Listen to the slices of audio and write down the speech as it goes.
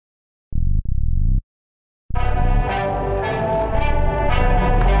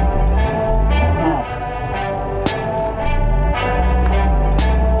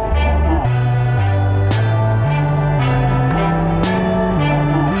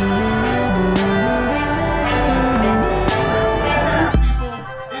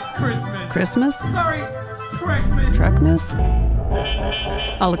Christmas? Sorry, Trekmas. Trekmas?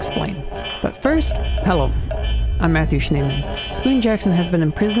 I'll explain. But first, hello. I'm Matthew Schneeman. Spoon Jackson has been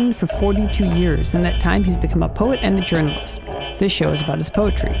imprisoned for 42 years. In that time, he's become a poet and a journalist. This show is about his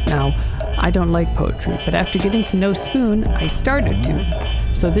poetry. Now, I don't like poetry, but after getting to know Spoon, I started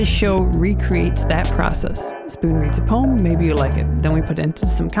to. So this show recreates that process. Spoon reads a poem, maybe you like it. Then we put it into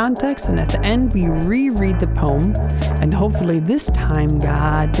some context, and at the end, we reread the poem, and hopefully this time,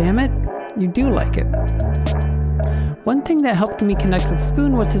 god damn it, you do like it. One thing that helped me connect with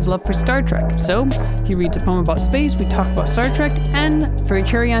Spoon was his love for Star Trek. So, he reads a poem about space, we talk about Star Trek, and for a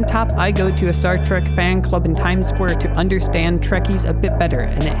cherry on top, I go to a Star Trek fan club in Times Square to understand Trekkies a bit better,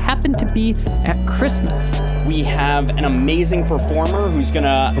 and it happened to be at Christmas. We have an amazing performer who's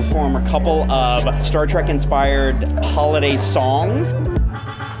gonna perform a couple of Star Trek-inspired holiday songs.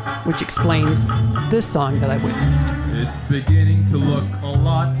 Which explains this song that I witnessed. It's beginning to look a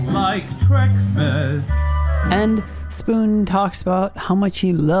lot like Trekmas. And Spoon talks about how much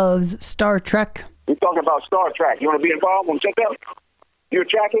he loves Star Trek. We're talking about Star Trek. You want to be involved? Want to check out? You a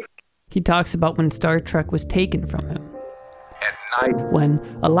tracker? He talks about when Star Trek was taken from him. At night. When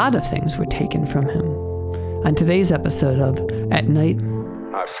a lot of things were taken from him. On today's episode of At Night,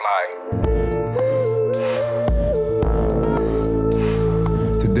 I fly.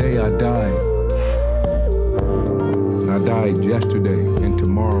 Today I die. I died yesterday and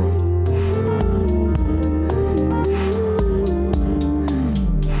tomorrow.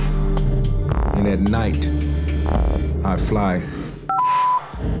 And at night, I fly.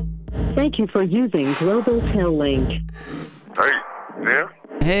 Thank you for using Global Tel Link. Hey, yeah?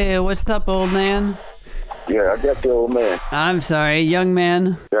 Hey, what's up, old man? Yeah, I got the old man. I'm sorry, young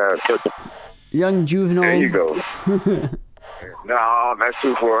man. Yeah, Young juvenile. there you go. No, that's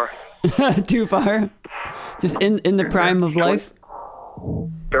too far. Too far? Just in the prime of life?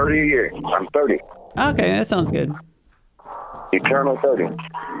 30 years. I'm 30. Okay, that sounds good. Eternal 30.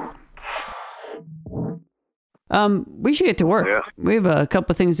 We should get to work. Yeah. We have a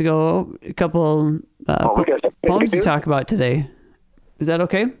couple things to go, a couple We got some poems to do? talk about today. Is that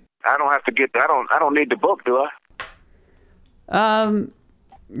okay? I don't have to get. I don't need the book, do I?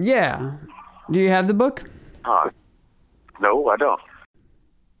 Yeah. Do you have the book? No, I don't.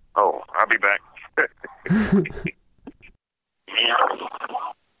 Oh, I'll be back.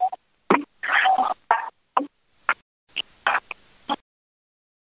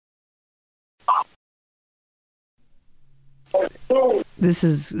 This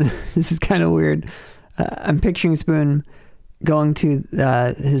is kind of weird. I'm picturing Spoon going to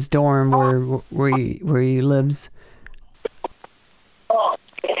his dorm where he lives.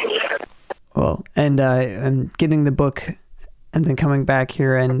 Well, and I'm getting the book, and then coming back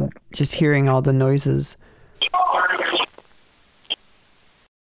here and just hearing all the noises.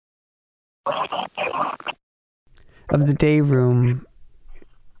 Of the day room.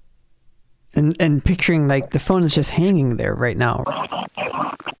 And picturing like the phone is just hanging there right now,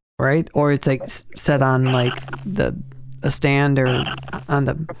 right? Or it's like set on like a stand or on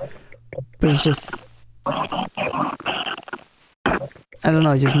the, but it's just, I don't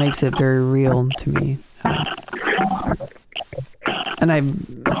know, it just makes it very real to me. And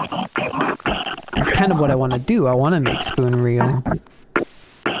it's kind of what I want to do. I want to make Spoon real.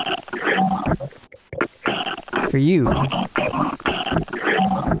 For you.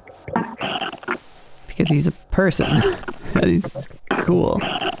 Because he's a person. That is cool.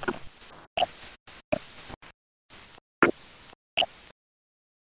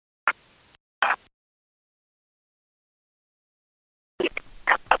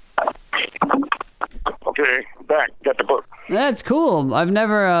 Okay, back. Got the book. That's cool. I've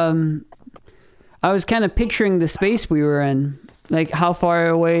never, I was kind of picturing the space we were in. Like how far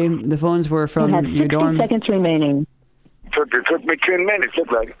away the phones were from You have your 60 dorm. seconds remaining. It took me 10 minutes,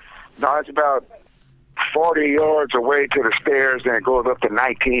 looked like it. No, it's about 40 yards away to the stairs, and it goes up to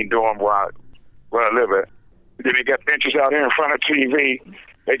 19 dorm where I live at. Then they got benches out here in front of TV.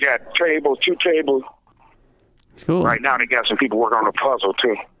 They got tables, 2 tables. Cool. Right now they got some people working on a puzzle,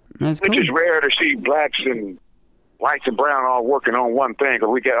 too. That's Which cool. is rare to see blacks and whites and brown all working on one thing,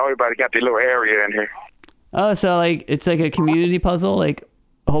 because everybody got their little area in here. Oh, so like it's like a community puzzle, like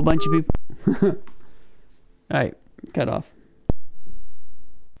a whole bunch of people. All right, cut off.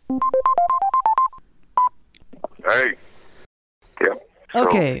 Hey. Yep.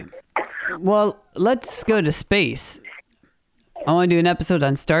 Okay. Well, let's go to space. I want to do an episode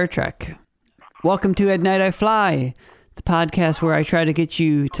on Star Trek. Welcome to At Night I Fly, the podcast where I try to get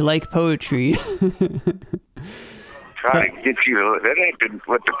you to like poetry. Trying to get you to, that ain't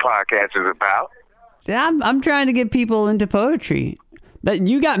what the podcast is about. I'm trying to get people into poetry. That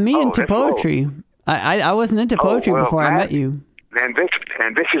you got me into that's low. poetry. I wasn't into poetry well, before I Matt- met you. And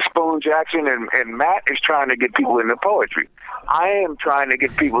this is Spoon Jackson, and Matt is trying to get people into poetry. I am trying to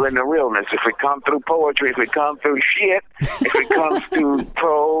get people into realness. If it comes through poetry, if it comes through shit, if it comes through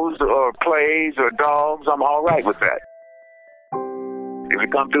prose or plays or dogs, I'm all right with that. If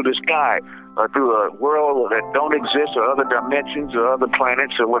it comes through the sky or through a world that don't exist or other dimensions or other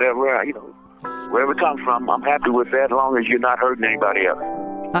planets or whatever, wherever it comes from, I'm happy with that as long as you're not hurting anybody else.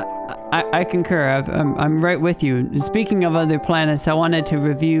 I concur. I'm right with you. Speaking of other planets, I wanted to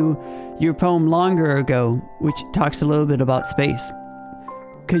review your poem Longer Ago, which talks a little bit about space.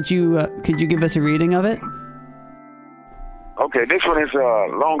 Could you give us a reading of it? Okay, this one is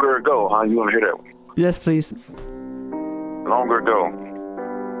Longer Ago, huh? You want to hear that one? Yes, please. Longer ago,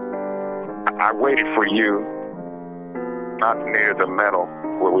 I waited for you, not near the meadow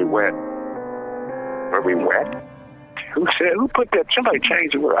where we wet. Where we wet? Who put that? Somebody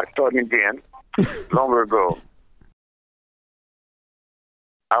changed the word. I started again. Longer ago,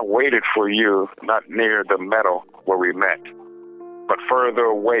 I waited for you, not near the meadow where we met, but further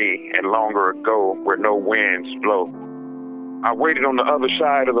away and longer ago where no winds blow. I waited on the other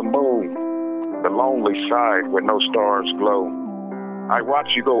side of the moon, the lonely side where no stars glow. I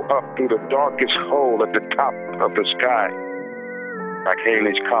watched you go up through the darkest hole at the top of the sky, like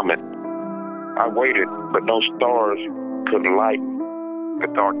Halley's Comet. I waited, but no stars could light the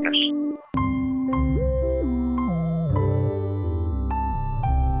darkness.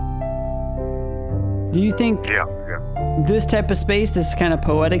 Do you think this type of space, this kind of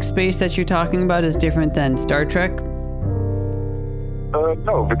poetic space that you're talking about, is different than Star Trek?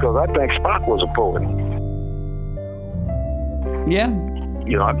 No, because I think Spock was a poet. Yeah.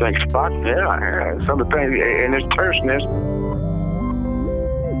 I think Spock, some of the things in his terseness,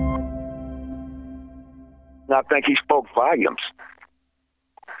 I think he spoke volumes.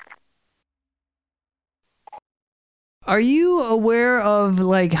 Are you aware of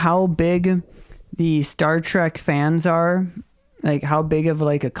how big the Star Trek fans are? Like how big of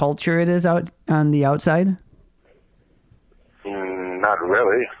a culture it is out on the outside? Not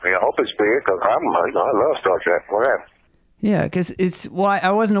really. I hope it's big because I love Star Trek. Whatever. Yeah, because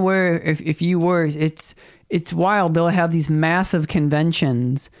I wasn't aware if you were. It's wild. They'll have these massive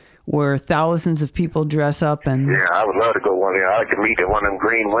conventions where thousands of people dress up and. Yeah, I would love to go one day. I could meet one of them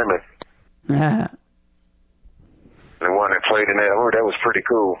green women. Yeah. The one that played in that. Oh, that was pretty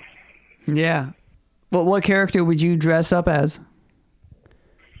cool. Yeah. Well, what character would you dress up as?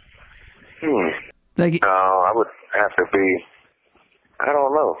 I would have to be. I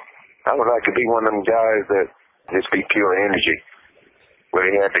don't know. I would like to be one of them guys that just be pure energy, where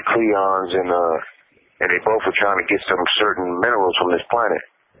they had the Cleons and they both were trying to get some certain minerals from this planet,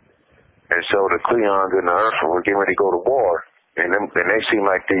 and so the Cleons and the Earth were getting ready to go to war, and they seemed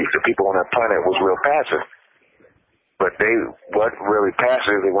like the people on that planet was real passive, but they wasn't really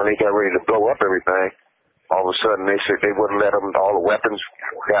passive. When they got ready to blow up everything, all of a sudden they said they wouldn't let them. All the weapons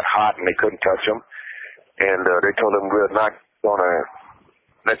got hot and they couldn't touch them, and they told them we're not gonna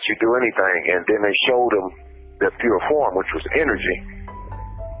let you do anything, and then they showed them their pure form, which was energy,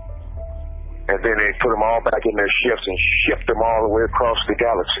 and then they put them all back in their ships and shipped them all the way across the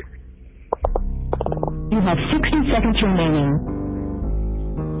galaxy. You have 60 seconds remaining.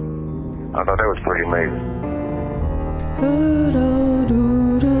 I thought that was pretty amazing.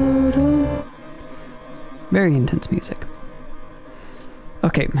 Very intense music.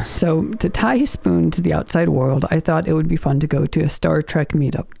 Okay, so to tie Spoon to the outside world, I thought it would be fun to go to a Star Trek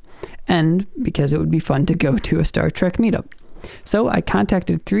meetup. And because it would be fun to go to a Star Trek meetup. So I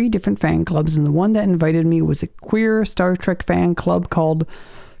contacted 3 different fan clubs, and the one that invited me was a queer Star Trek fan club called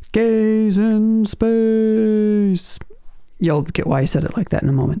Gays in Space. You'll get why I said it like that in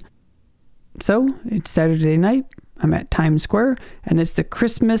a moment. So it's Saturday night. I'm at Times Square, and it's the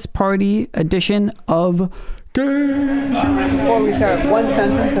Christmas party edition of Gays. Before we start, one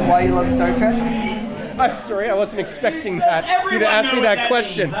sentence of why you love Star Trek. I'm sorry, I wasn't expecting you to ask me that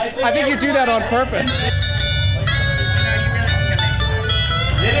question. I think you do that on purpose.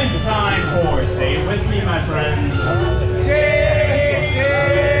 It is time for Say It With Me, my friends.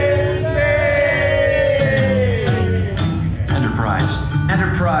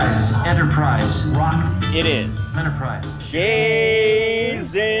 Enterprise. Rock. It is Enterprise.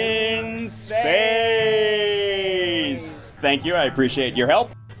 Gays in Space. Thank you. I appreciate your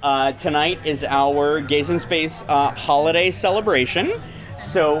help. Tonight is our Gays in Space holiday celebration.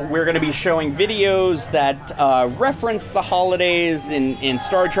 So we're going to be showing videos that reference the holidays in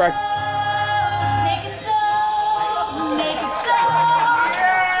Star Trek.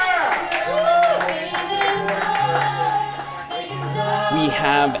 We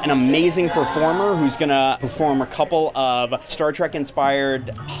have an amazing performer who's going to perform a couple of Star Trek-inspired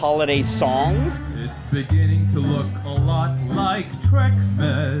holiday songs. It's beginning to look a lot like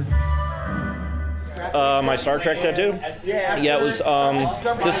Trekmas. My Star Trek tattoo? Yeah, it was,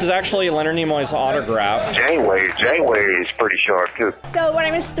 this is actually Leonard Nimoy's autograph. Janeway is pretty sharp, too. So when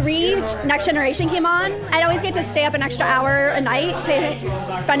I was 3, Next Generation came on. I'd always get to stay up an extra hour a night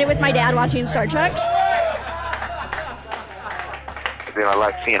to spend it with my dad watching Star Trek. Then I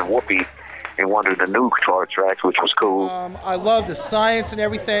like seeing Whoopi in one of the new Star Treks, which was cool. I love the science and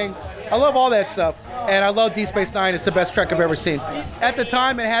everything. I love all that stuff. And I love Deep Space Nine. It's the best Trek I've ever seen. At the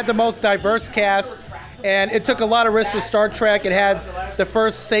time, it had the most diverse cast. And it took a lot of risks with Star Trek. It had the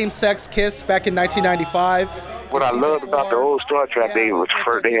first same-sex kiss back in 1995. What I loved about the old Star Trek, they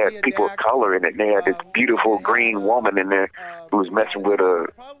had people of color in it. They had this beautiful green woman in there who was messing with a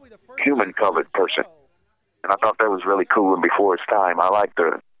human-colored person. And I thought that was really cool and before its time. I liked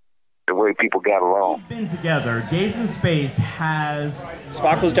the way people got along. We've been together. Gaze in Space has...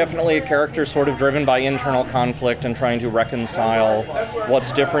 Spock was definitely a character sort of driven by internal conflict and trying to reconcile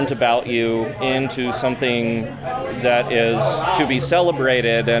what's different about you into something that is to be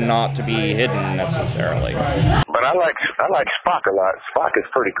celebrated and not to be hidden necessarily. But I like Spock a lot. Spock is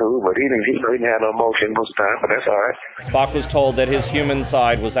pretty cool, but he didn't have no emotion most of the time, but that's all right. Spock was told that his human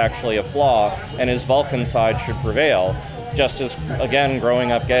side was actually a flaw and his Vulcan side should prevail. Just as, again,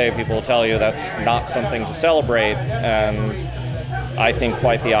 growing up gay, people will tell you that's not something to celebrate, and I think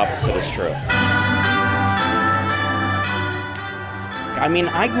quite the opposite is true. I mean,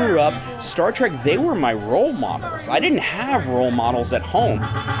 I grew up, Star Trek, they were my role models. I didn't have role models at home.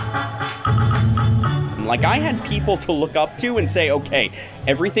 Like, I had people to look up to and say, okay,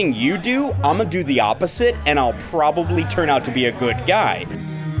 everything you do, I'm gonna do the opposite, and I'll probably turn out to be a good guy.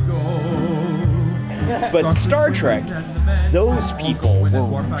 But Star Trek, those people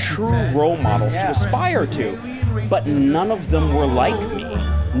were true role models to aspire to. But none of them were like me.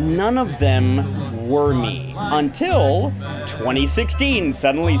 None of them were me. Until 2016,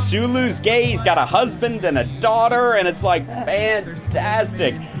 suddenly Sulu's gay, he's got a husband and a daughter, and it's like,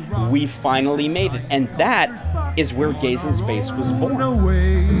 fantastic. We finally made it. And that is where Gaze in Space was born.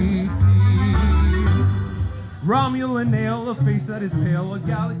 Romulan ale, a face that is pale, a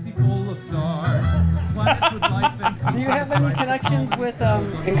galaxy full of stars. Planets with life and Do you have any connections with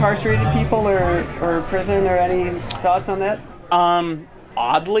incarcerated people or prison or any thoughts on that?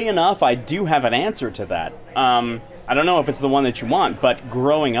 Oddly enough, I do have an answer to that. I don't know if it's the one that you want, but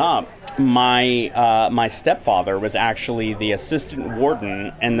growing up, my stepfather was actually the assistant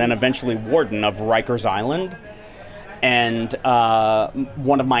warden and then eventually warden of Rikers Island. And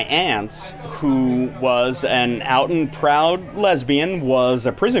one of my aunts, who was an out and proud lesbian, was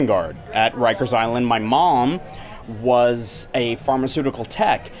a prison guard at Rikers Island. My mom was a pharmaceutical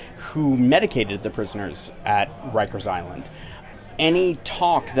tech who medicated the prisoners at Rikers Island. Any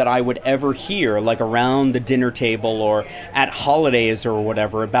talk that I would ever hear, like around the dinner table or at holidays or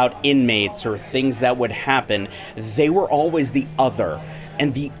whatever, about inmates or things that would happen, they were always the other.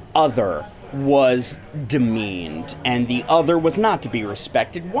 And the other was demeaned, and the other was not to be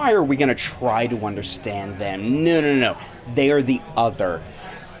respected. Why are we going to try to understand them? No. They are the other.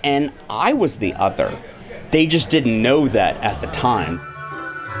 And I was the other. They just didn't know that at the time.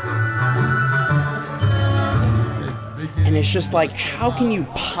 And it's just like, how can you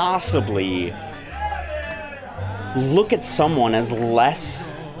possibly look at someone as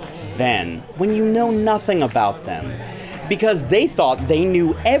less than when you know nothing about them? Because they thought they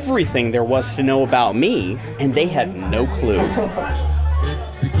knew everything there was to know about me, and they had no clue.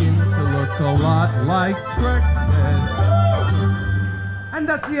 It's beginning to look a lot like Trekmas. And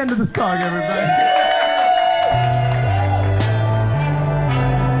that's the end of the song, everybody.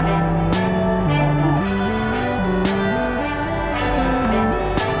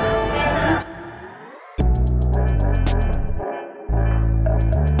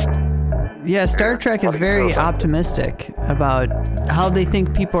 Yeah, Star Trek is very optimistic about how they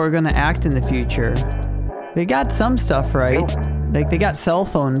think people are going to act in the future. They got some stuff right. Like, they got cell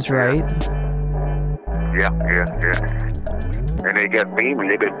phones right. Yeah. And they've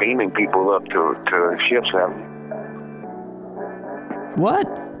been beaming people up to ships, haven't they? What?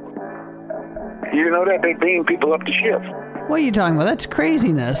 You know that? They beam people up to ships. What are you talking about? That's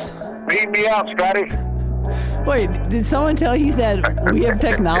craziness. Beam me up, Scotty. Wait, did someone tell you that we have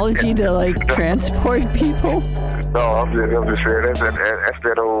technology to, like, transport people? No, I'm just saying, that's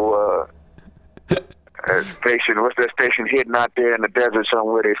that old station. What's that station hidden out there in the desert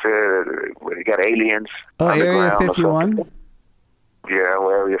somewhere? They said where they got aliens. Oh, Area 51? Yeah, well,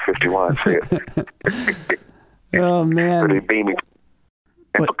 Area 51. Oh, man. So they beam me.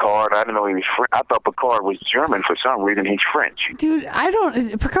 And Picard, I didn't know he was French. I thought Picard was German for some reason. He's French. Dude,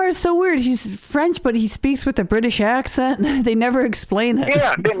 Picard is so weird. He's French, but he speaks with a British accent. They never explain it.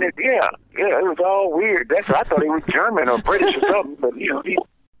 Yeah, it was all weird. I thought he was German or British or something. But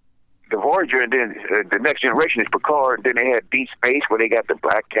the Voyager, and then the Next Generation is Picard. Then they had Deep Space where they got the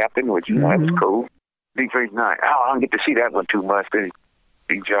black captain, which that was cool. Deep Space Nine. I don't get to see that one too much.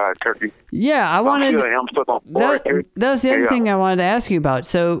 Big Jaw Turkey. Yeah, I wanted. I'm still on Voyager. That was the other thing I wanted to ask you about.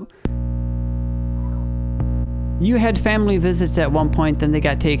 So, you had family visits at one point, then they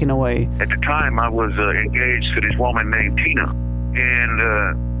got taken away. At the time, I was engaged to this woman named Tina,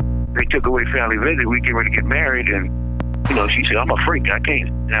 and they took away family visit. We get ready to get married, and she said, "I'm a freak. I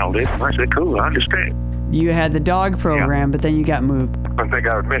can't now live." I said, "Cool, I understand." You had the dog program, but then you got moved. I don't think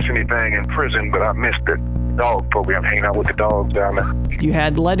I would miss anything in prison, but I missed the dog program, hanging out with the dogs down there. You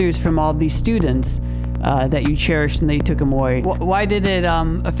had letters from all these students that you cherished, and they took them away. Why did it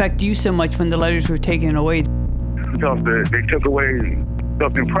affect you so much when the letters were taken away? Because they took away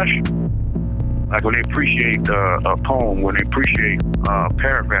self-impression. Like when they appreciate a poem, when they appreciate a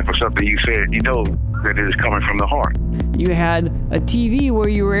paragraph or something you said, that it is coming from the heart. You had a TV where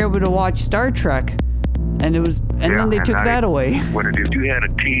you were able to watch Star Trek, and then they took that away. What it is, you had a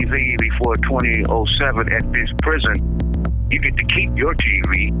TV before 2007 at this prison. You get to keep your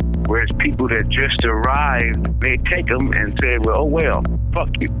TV, whereas people that just arrived, they take them and say, well, fuck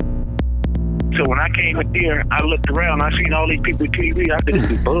you. So when I came in here, I looked around, I seen all these people with TV, I said,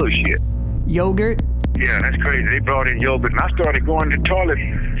 this is bullshit. Yogurt? Yeah, that's crazy. They brought in yogurt, and I started going to the toilet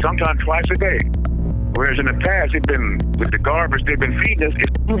sometimes twice a day. Whereas in the past, with the garbage they've been feeding us.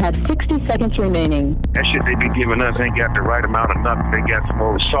 You have 60 seconds remaining. That shit they be giving us ain't got the right amount of nothing. They got some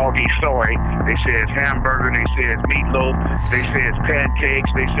old soggy soy. They say it's hamburger. They say it's meatloaf. They say it's pancakes.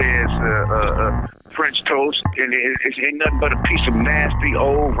 They say it's French toast. And it ain't nothing but a piece of nasty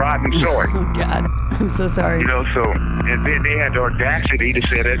old rotten soy. Oh, God. I'm so sorry. And then they had the audacity to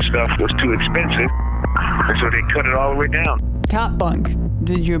say that stuff was too expensive. And so they cut it all the way down. Top bunk.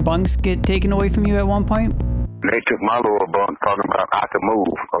 Did your bunks get taken away from you at one point? They took my lower bunk, talking about I could move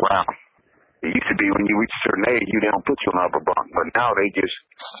around. It used to be when you reach a certain age, they don't put you on an upper bunk. But now they just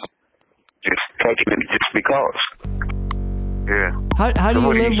taking it just because. Yeah. How do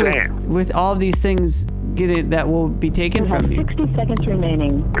you live with all these things that will be taken from you? 60 seconds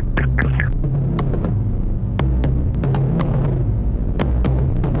remaining.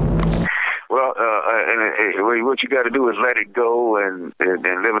 Well, and what you got to do is let it go and live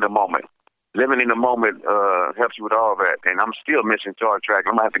in the moment. Living in the moment helps you with all that. And I'm still missing Star Trek.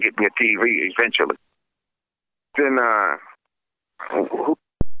 I'm going to have to get me a TV eventually. Then,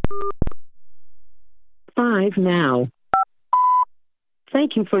 5 now.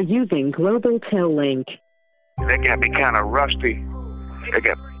 Thank you for using Global Tel Link. They got me kind of rusty.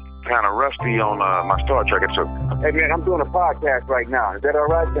 On my Star Trek episode. Hey, man, I'm doing a podcast right now. Is that all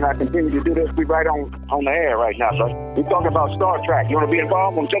right? Can I continue to do this? We right on the air right now, so we're talking about Star Trek. You want to be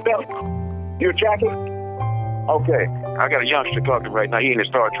involved? Want to check out? You a tracker? Okay. I got a youngster talking right now. He ain't a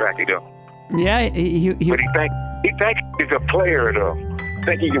Star Trek, though. Yeah, But he think he's a player, though.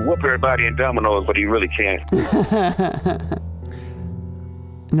 Think he can whoop everybody in dominoes, but he really can't.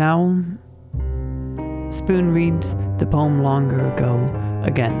 Now, Spoon reads the poem Longer Ago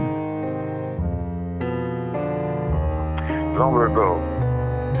again. Longer ago,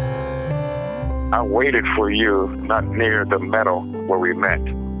 I waited for you not near the meadow where we met,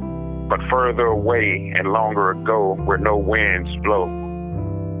 but further away and longer ago where no winds blow.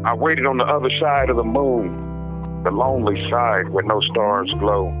 I waited on the other side of the moon, the lonely side where no stars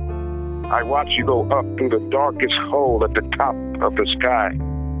glow. I watched you go up through the darkest hole at the top of the sky,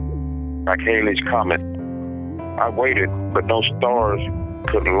 like Halley's Comet. I waited, but no stars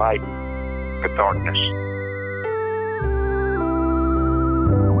could light the darkness.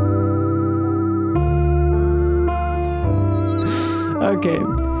 Okay,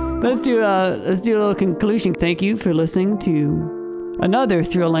 let's do a little conclusion. Thank you for listening to another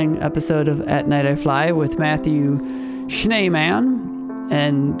thrilling episode of At Night I Fly with Matthew Schneeman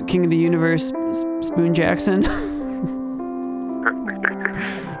and King of the Universe Spoon Jackson.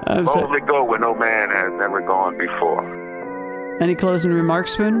 Boldly go where no man has ever gone before. Any closing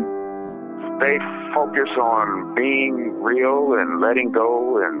remarks, Spoon? Stay focused on being real and letting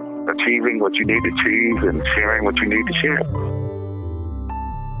go and achieving what you need to achieve and sharing what you need to share.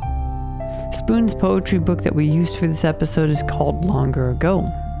 Spoon's poetry book that we used for this episode is called Longer Ago.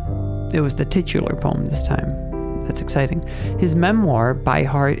 It was the titular poem this time. That's exciting. His memoir, By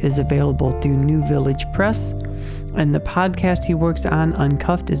Heart, is available through New Village Press. And the podcast he works on,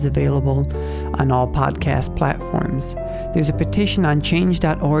 Uncuffed, is available on all podcast platforms. There's a petition on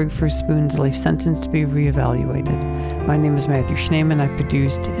change.org for Spoon's life sentence to be reevaluated. My name is Matthew Schneeman. I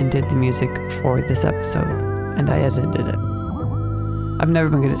produced and did the music for this episode, and I edited it. I've never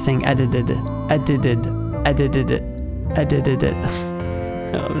been good at saying edited it. I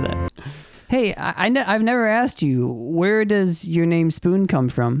love that. Hey, I've never asked you, where does your name Spoon come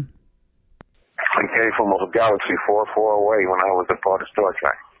from? It came from a galaxy far, far away when I was a part of Star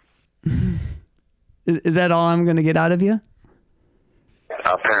Trek. Is that all I'm going to get out of you?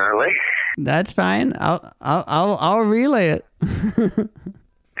 Apparently. That's fine. I'll relay it.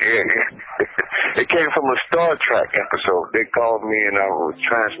 Yeah. It came from a Star Trek episode. They called me and I was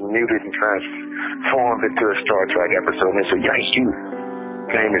transmuted and transformed into a Star Trek episode. And they said, "Yes, you."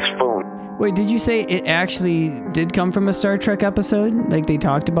 His name is Spoon. Wait, did you say it actually did come from a Star Trek episode? Like they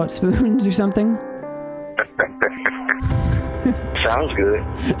talked about spoons or something? Sounds good.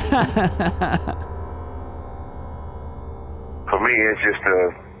 For me, it's just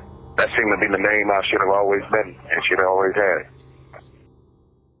that seemed to be the name I should have always been and should have always had.